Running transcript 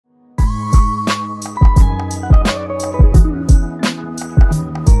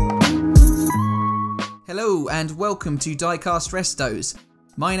and welcome to DieCastRestos.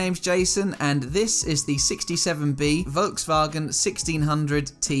 My name's Jason and this is the 67B Volkswagen 1600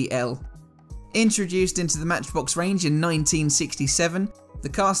 TL. Introduced into the Matchbox range in 1967, the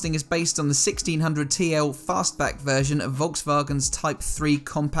casting is based on the 1600 TL fastback version of Volkswagen's Type 3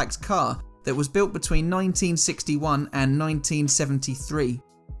 compact car that was built between 1961 and 1973.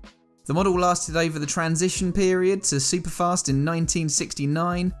 The model lasted over the transition period to Superfast in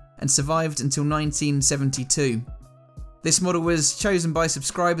 1969 and survived until 1972. This model was chosen by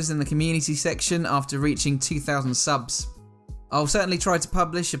subscribers in the community section after reaching 2,000 subs. I'll certainly try to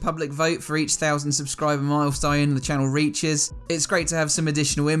publish a public vote for each 1,000 subscriber milestone the channel reaches. It's great to have some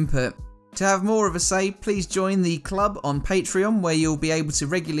additional input. To have more of a say, please join the club on Patreon where you'll be able to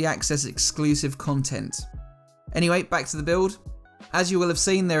regularly access exclusive content. Anyway, back to the build. As you will have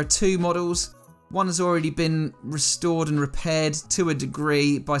seen, there are two models. One has already been restored and repaired to a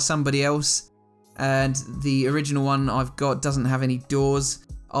degree by somebody else, and the original one I've got doesn't have any doors.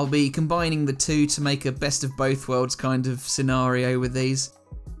 I'll be combining the two to make a best of both worlds kind of scenario with these.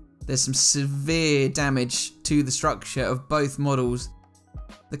 There's some severe damage to the structure of both models.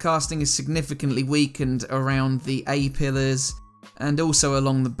 The casting is significantly weakened around the A-pillars and also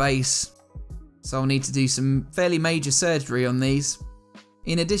along the base, so I'll need to do some fairly major surgery on these.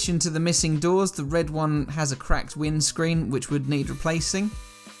 In addition to the missing doors, the red one has a cracked windscreen which would need replacing.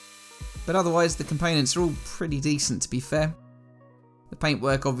 But otherwise the components are all pretty decent, to be fair. The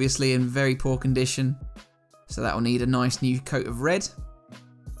paintwork obviously in very poor condition, so that will need a nice new coat of red.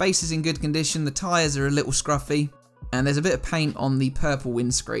 Base is in good condition, the tyres are a little scruffy, and there's a bit of paint on the purple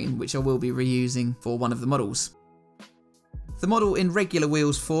windscreen which I will be reusing for one of the models. The model in regular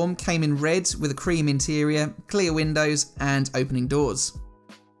wheels form came in red with a cream interior, clear windows and opening doors.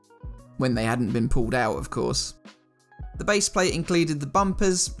 When they hadn't been pulled out, of course. The base plate included the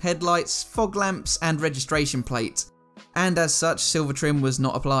bumpers, headlights, fog lamps and registration plate, and as such silver trim was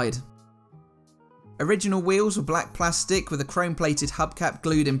not applied. Original wheels were black plastic with a chrome plated hubcap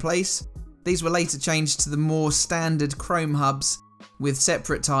glued in place. These were later changed to the more standard chrome hubs with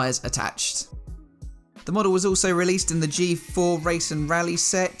separate tyres attached. The model was also released in the G4 Race and Rally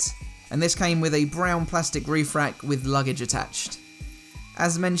set, and this came with a brown plastic roof rack with luggage attached.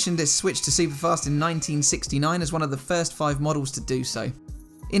 As mentioned, it switched to Superfast in 1969 as one of the first 5 models to do so.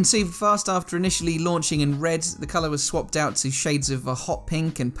 In Superfast, after initially launching in red, the colour was swapped out to shades of a hot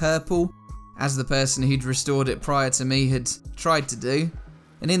pink and purple, as the person who'd restored it prior to me had tried to do.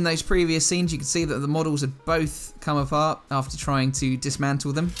 And in those previous scenes you could see that the models had both come apart after trying to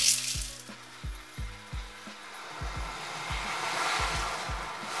dismantle them.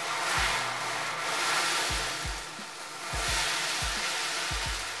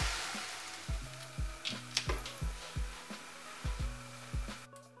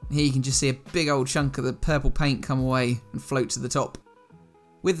 Here you can just see a big old chunk of the purple paint come away and float to the top.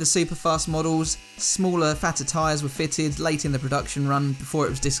 With the Superfast models, smaller, fatter tyres were fitted late in the production run before it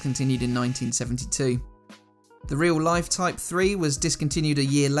was discontinued in 1972. The real-life Type 3 was discontinued a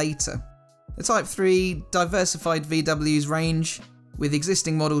year later. The Type 3 diversified VW's range, with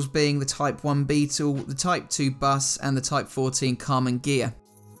existing models being the Type 1 Beetle, the Type 2 Bus and the Type 14 Carman Ghia.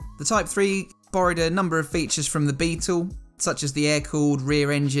 The Type 3 borrowed a number of features from the Beetle, such as the air-cooled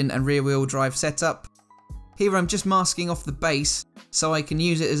rear engine and rear-wheel drive setup. Here I'm just masking off the base so I can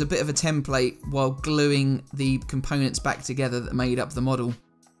use it as a bit of a template while gluing the components back together that made up the model.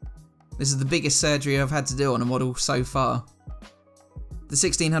 This is the biggest surgery I've had to do on a model so far. The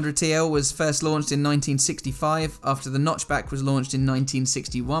 1600 TL was first launched in 1965 after the notchback was launched in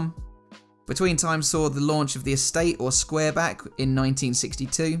 1961. Between times saw the launch of the Estate or Squareback in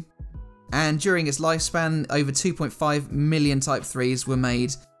 1962. And during its lifespan, over 2.5 million Type 3s were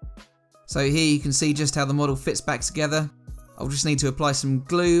made. So here you can see just how the model fits back together. I'll just need to apply some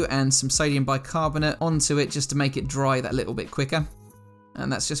glue and some sodium bicarbonate onto it just to make it dry that little bit quicker.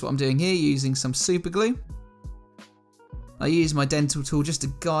 And that's just what I'm doing here, using some super glue. I use my dental tool just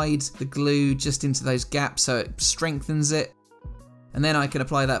to guide the glue just into those gaps so it strengthens it. And then I can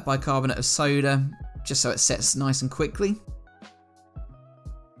apply that bicarbonate of soda just so it sets nice and quickly.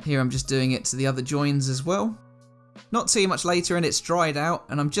 Here I'm just doing it to the other joins as well. Not too much later and it's dried out,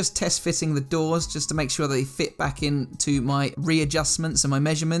 and I'm just test fitting the doors just to make sure they fit back into my readjustments and my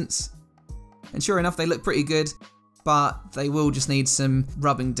measurements. And sure enough, they look pretty good, but they will just need some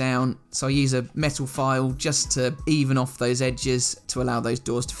rubbing down, so I use a metal file just to even off those edges to allow those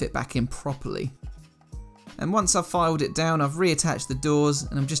doors to fit back in properly. And once I've filed it down, I've reattached the doors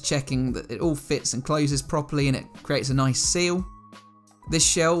and I'm just checking that it all fits and closes properly and it creates a nice seal. This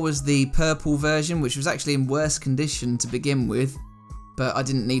shell was the purple version, which was actually in worse condition to begin with, but I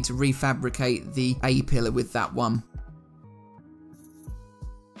didn't need to refabricate the A-pillar with that one.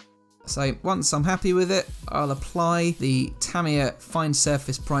 So once I'm happy with it, I'll apply the Tamiya Fine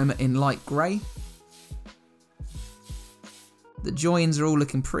Surface Primer in light grey. The joins are all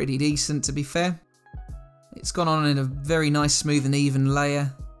looking pretty decent, to be fair. It's gone on in a very nice, smooth and even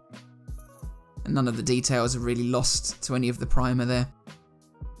layer. And none of the details are really lost to any of the primer there.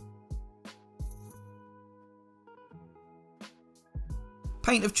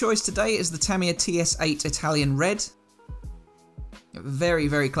 Paint of choice today is the Tamiya TS8 Italian Red. A very,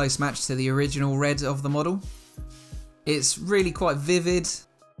 very close match to the original red of the model. It's really quite vivid,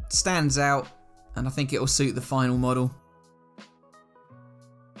 stands out, and I think it will suit the final model.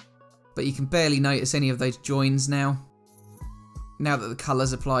 But you can barely notice any of those joins now. Now that the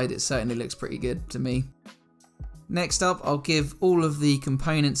colour's applied, it certainly looks pretty good to me. Next up, I'll give all of the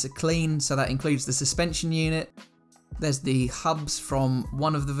components a clean, so that includes the suspension unit. There's the hubs from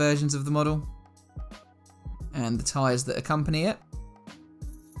one of the versions of the model, and the tyres that accompany it.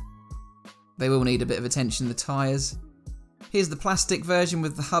 They will need a bit of attention, the tyres. Here's the plastic version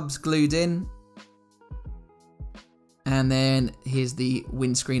with the hubs glued in. And then here's the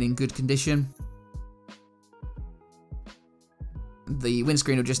windscreen in good condition. The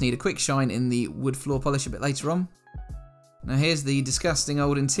windscreen will just need a quick shine in the wood floor polish a bit later on. Now here's the disgusting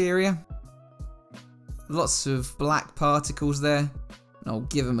old interior. Lots of black particles there. I'll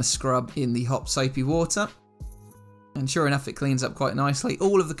give them a scrub in the hot soapy water. And sure enough, it cleans up quite nicely.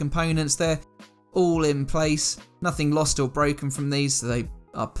 All of the components there, all in place. Nothing lost or broken from these, so they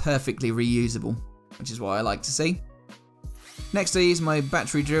are perfectly reusable, which is what I like to see. Next, I use my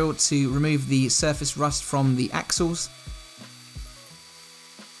battery drill to remove the surface rust from the axles.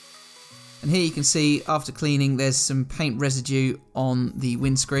 And here you can see, after cleaning, there's some paint residue on the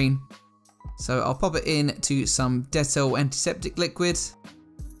windscreen. So I'll pop it in to some Dettol antiseptic liquid,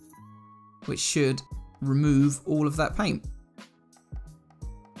 which should remove all of that paint.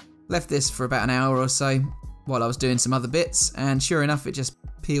 Left this for about an hour or so while I was doing some other bits, and sure enough, it just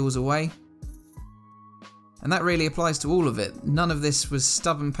peels away. And that really applies to all of it. None of this was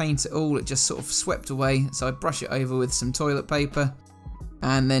stubborn paint at all, it just sort of swept away, so I brush it over with some toilet paper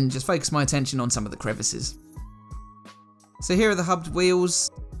and then just focus my attention on some of the crevices. So here are the hubbed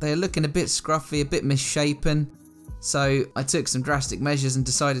wheels. They're looking a bit scruffy, a bit misshapen, so I took some drastic measures and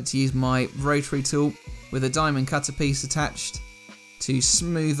decided to use my rotary tool with a diamond cutter piece attached to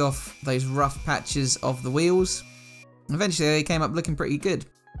smooth off those rough patches of the wheels. Eventually they came up looking pretty good.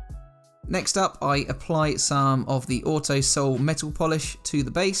 Next up, I apply some of the Auto Sol metal polish to the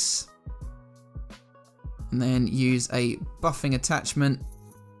base, and then use a buffing attachment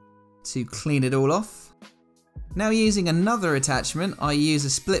to clean it all off. Now using another attachment, I use a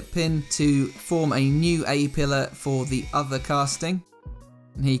split pin to form a new A-pillar for the other casting.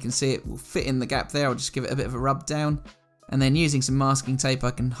 And here you can see it will fit in the gap there. I'll just give it a bit of a rub down, and then using some masking tape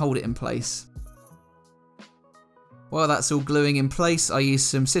I can hold it in place. While that's all gluing in place, I use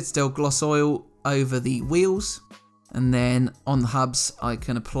some Citadel gloss oil over the wheels, and then on the hubs I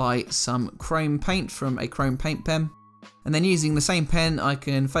can apply some chrome paint from a chrome paint pen, and then using the same pen I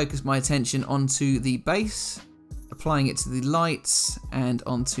can focus my attention onto the base, applying it to the lights and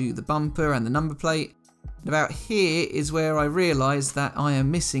onto the bumper and the number plate. And about here is where I realise that I am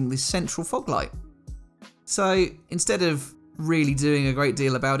missing this central fog light. So instead of really doing a great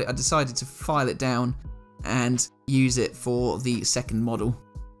deal about it, I decided to file it down and use it for the second model.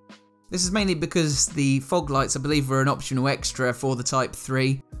 This is mainly because the fog lights, I believe, were an optional extra for the Type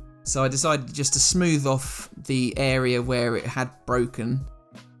 3, so I decided just to smooth off the area where it had broken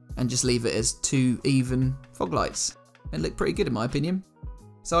and just leave it as two even fog lights. It looked pretty good in my opinion.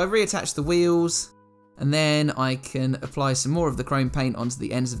 So I reattached the wheels, and then I can apply some more of the chrome paint onto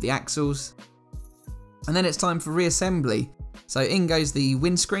the ends of the axles. And then it's time for reassembly. So in goes the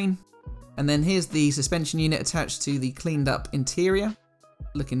windscreen, and then here's the suspension unit attached to the cleaned up interior,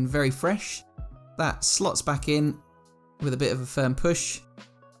 looking very fresh. That slots back in with a bit of a firm push.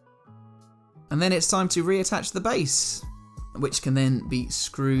 And then it's time to reattach the base, which can then be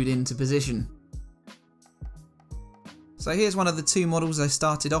screwed into position. So here's one of the two models I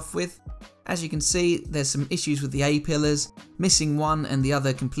started off with. As you can see, there's some issues with the A-pillars, missing one and the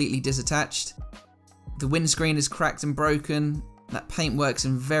other completely disattached. The windscreen is cracked and broken, that paintwork's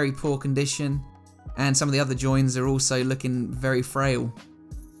in very poor condition, and some of the other joins are also looking very frail.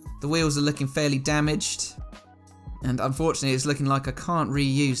 The wheels are looking fairly damaged, and unfortunately it's looking like I can't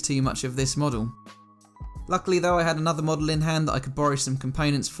reuse too much of this model. Luckily though, I had another model in hand that I could borrow some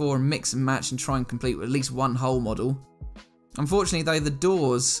components for and mix and match and try and complete with at least one whole model. Unfortunately though, the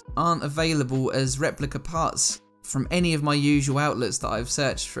doors aren't available as replica parts from any of my usual outlets that I've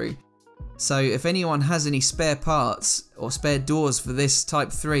searched through. So if anyone has any spare parts or spare doors for this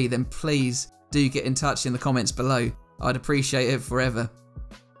Type 3, then please do get in touch in the comments below. I'd appreciate it forever.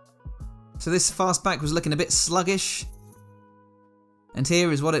 So this fastback was looking a bit sluggish, and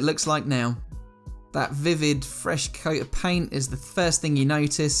here is what it looks like now. That vivid fresh coat of paint is the first thing you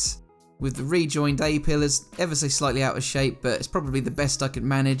notice, with the rejoined A-pillars ever so slightly out of shape, but it's probably the best I could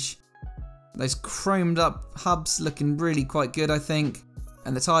manage. Those chromed up hubs looking really quite good, I think,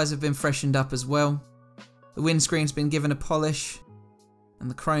 and the tyres have been freshened up as well. The windscreen's been given a polish, and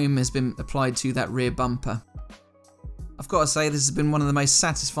the chrome has been applied to that rear bumper. I've got to say, this has been one of the most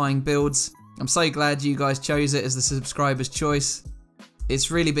satisfying builds. I'm so glad you guys chose it as the subscriber's choice. It's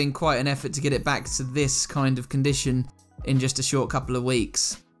really been quite an effort to get it back to this kind of condition in just a short couple of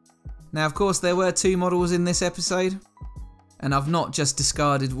weeks. Now, of course, there were 2 models in this episode, and I've not just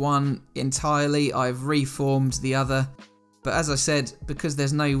discarded one entirely, I've reformed the other. But as I said, because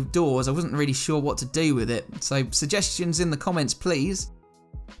there's no doors, I wasn't really sure what to do with it. So suggestions in the comments, please.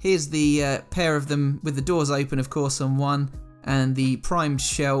 Here's the pair of them with the doors open, of course, on one, and the primed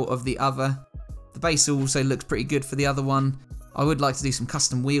shell of the other. The base also looks pretty good for the other one. I would like to do some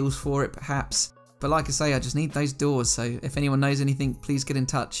custom wheels for it, perhaps. But like I say, I just need those doors, so if anyone knows anything, please get in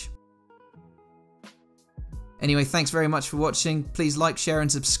touch. Anyway, thanks very much for watching. Please like, share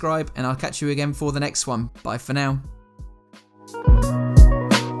and subscribe, and I'll catch you again for the next one. Bye for now.